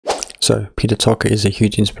So Peter Tarka is a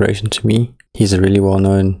huge inspiration to me. He's a really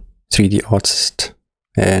well-known 3D artist,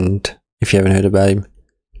 and if you haven't heard about him,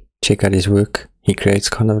 check out his work. He creates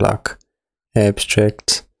kind of like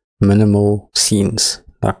abstract, minimal scenes,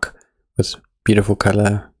 like with beautiful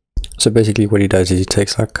color. So basically what he does is he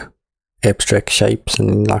takes like abstract shapes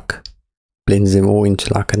and like blends them all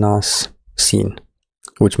into like a nice scene,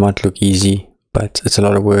 which might look easy, but it's a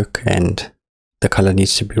lot of work and the color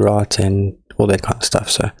needs to be right and all that kind of stuff.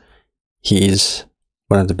 So he is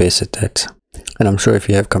one of the best at that, and I'm sure if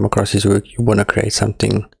you have come across his work, you want to create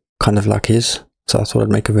something kind of like his. So I thought I'd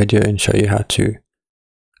make a video and show you how to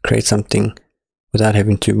create something without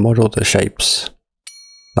having to model the shapes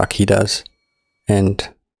like he does, and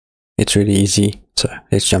it's really easy. So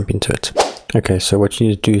let's jump into it. Okay, so what you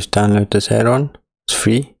need to do is download this add-on. It's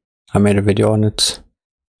free. I made a video on it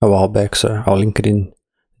a while back, so I'll link it in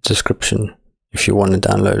the description if you want to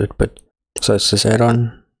download it. But so it's this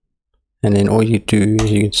add-on, and then all you do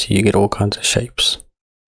is you can see you get all kinds of shapes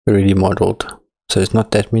already modeled. So it's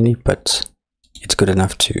not that many, but it's good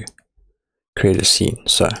enough to create a scene.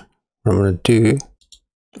 So what I'm going to do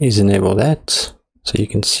is enable that so you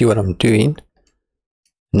can see what I'm doing.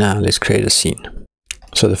 Now let's create a scene.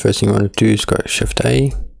 So the first thing you want to do is go Shift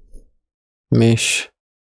A, Mesh,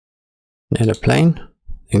 add a plane,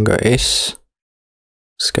 then go S,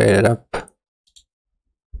 scale it up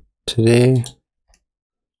to there.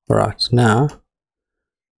 Alright, now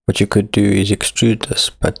what you could do is extrude this,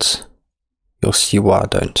 but you'll see why I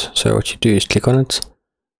don't. So what you do is click on it,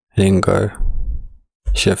 and then go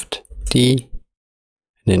Shift D,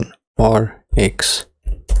 and then RX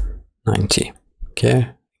 90. Okay,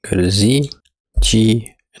 go to Z,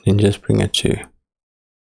 G, and then just bring it to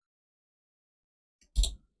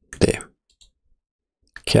there.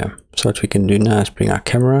 Okay, so what we can do now is bring our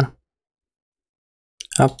camera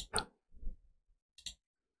up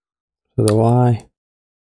to the Y,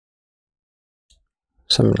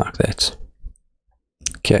 something like that.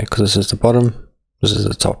 Okay, because this is the bottom, this is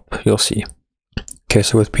the top, you'll see. Okay,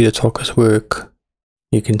 so with Peter Tarka's work,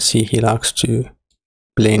 you can see he likes to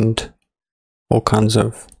blend all kinds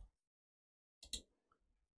of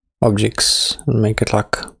objects and make it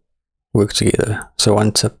like work together. So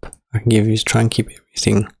one tip I can give you is try and keep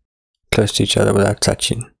everything close to each other without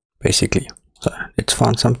touching, basically. So let's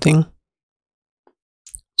find something.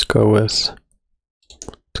 Let's go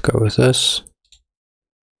with this,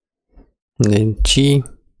 and then G,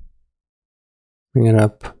 bring it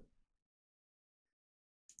up,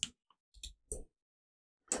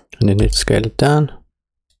 and then let's scale it down.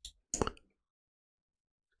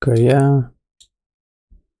 Go here,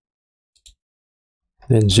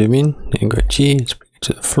 then zoom in, then go G, let's bring it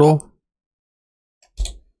to the floor.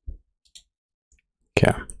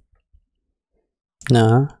 Okay,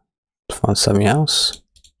 now let's find something else.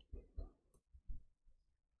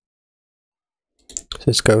 So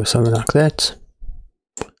let's go with something like that,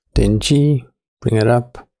 then G, bring it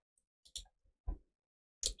up,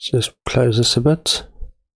 just close this a bit,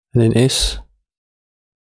 and then S,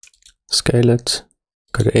 scale it,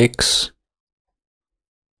 go to X,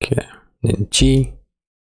 okay, then G,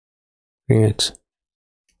 bring it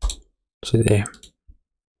to there.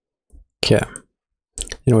 Okay,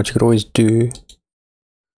 you know what you could always do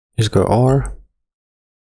is go R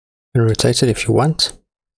and rotate it if you want.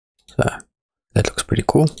 So that looks pretty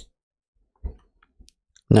cool.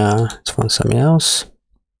 Now let's find something else,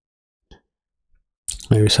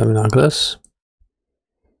 maybe something like this.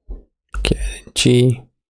 Okay, then G,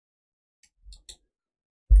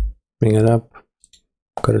 bring it up,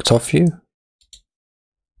 go to top view.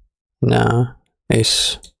 Now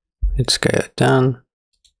S, let's scale it down.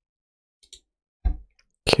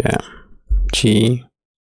 Okay, G,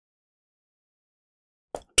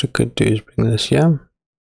 what you could do is bring this here,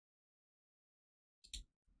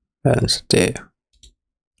 balance it there.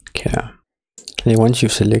 Okay, and then once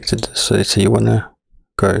you've selected this, so let's say you want to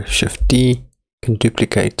go Shift D, you can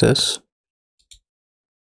duplicate this,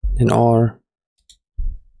 then R,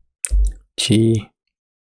 G,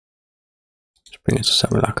 just bring it to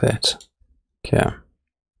something like that. Okay,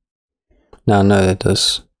 now I know that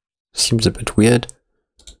this seems a bit weird.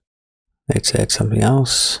 Let's add something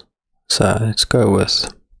else. So let's go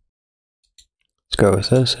with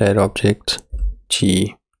this, add object,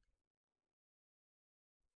 G,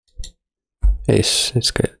 S,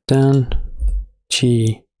 let's get it down,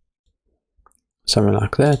 G, something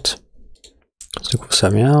like that. Let's look for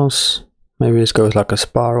something else. Maybe let's go with like a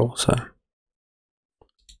spiral, so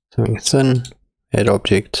something thin, add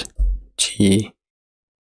object, G,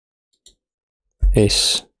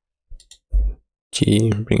 S,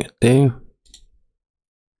 G, bring it there.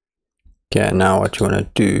 Okay, now what you want to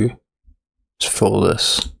do Let's fill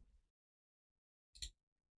this.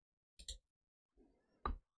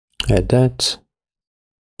 Add that.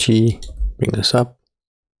 G, bring this up.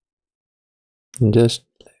 And just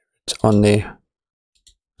it's on there.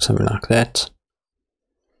 Something like that.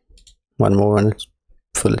 One more and let's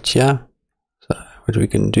fill it here. So what we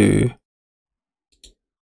can do,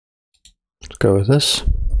 let's go with this.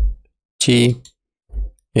 G,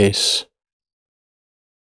 S.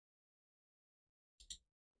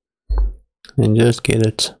 And just get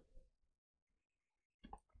it.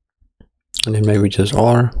 And then maybe just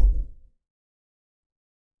R.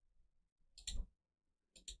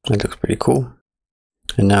 That looks pretty cool.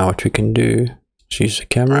 And now what we can do is use the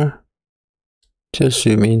camera. Just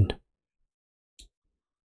zoom in.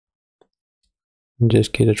 And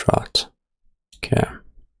just get it right. Okay.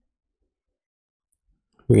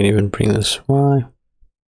 We can even bring this Y.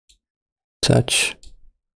 Touch.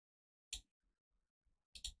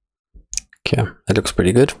 Okay, that looks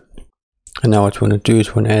pretty good. And now what we want to do is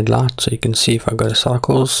we want to add light. So you can see if I go to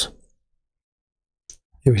cycles,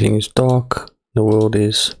 everything is dark. The world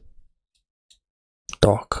is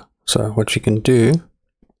dark. So what you can do,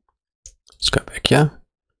 let's go back here.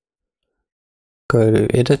 Go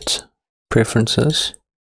to edit, preferences,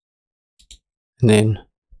 and then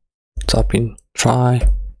type in try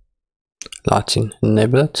lighting,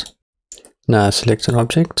 enable it. Now select an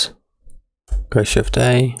object, go Shift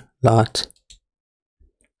A, light,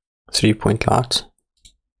 3-point light,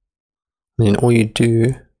 and then all you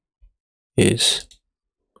do is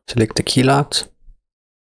select the key light,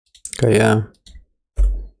 go here,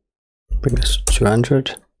 bring this to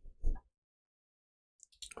 200,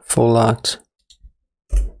 full light,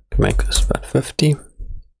 make this about 50,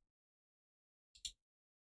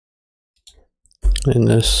 and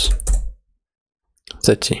this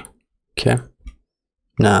 30. Okay,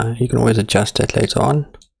 now you can always adjust that later on,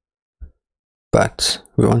 but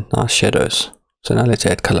we want nice shadows. So now let's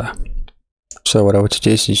add color. So what I would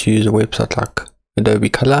suggest is use a website like Adobe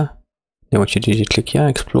Color. Then what you do is you click here,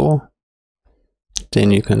 explore,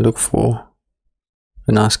 then you can look for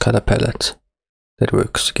a nice color palette that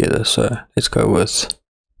works together. So let's go with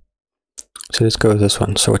this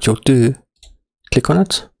one. So what you'll do, click on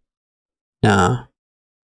it. Now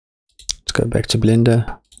let's go back to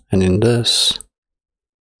Blender, and in this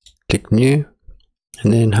click new,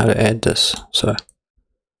 and then how to add this. So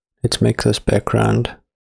let's make this background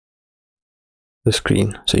the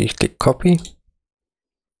screen. So you click copy,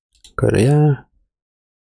 go to here,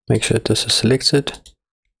 make sure that this is selected,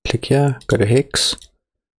 click here, go to hex,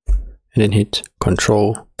 and then hit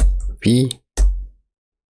Control V,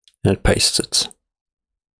 and it pastes it.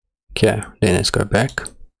 Okay, then let's go back,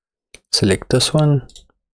 select this one,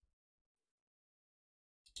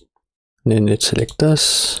 and then let's select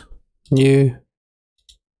this, new,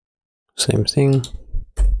 same thing,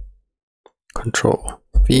 Control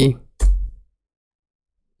V,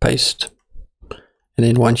 paste, and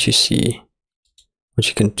then once you see, what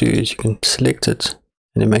you can do is you can select it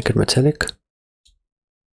and then make it metallic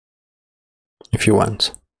if you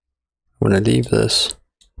want. I want to leave this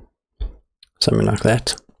something like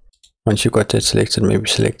that. Once you've got that selected, maybe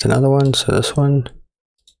select another one. So this one,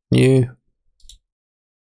 new.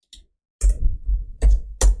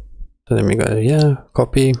 So then we go here,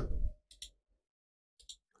 copy.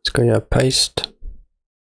 Let's go here, paste.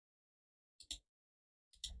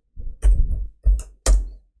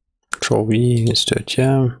 Control V, let's do it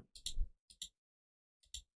here.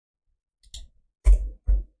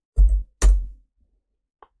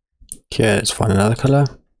 Okay, let's find another color.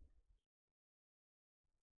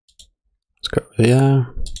 Let's go over here.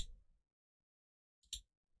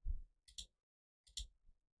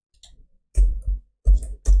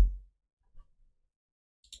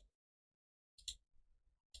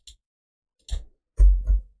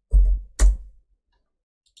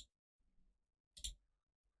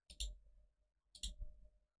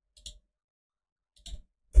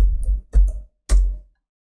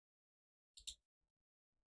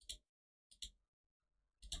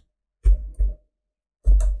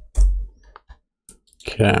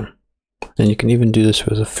 Okay, and you can even do this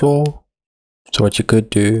with a floor. So what you could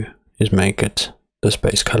do is make it this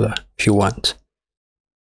base color if you want.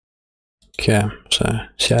 Okay, so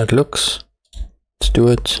see how it looks. Let's do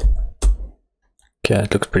it. Okay,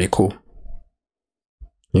 it looks pretty cool.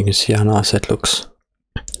 You can see how nice that looks.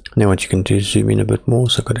 Now what you can do is zoom in a bit more.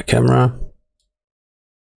 So go to camera,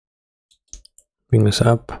 bring this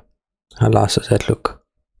up. How nice does that look?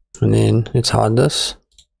 And then let's hide this.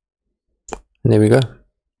 And there we go.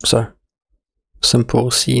 So simple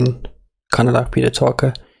scene, kind of like Peter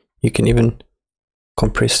Tarka. You can even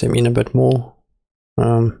compress them in a bit more.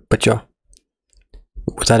 But yeah,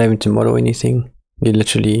 without having to model anything. You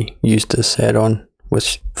literally use this add-on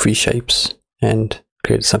with free shapes and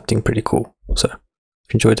create something pretty cool. So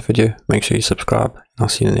if you enjoyed the video, make sure you subscribe, and I'll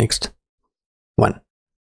see you in the next one.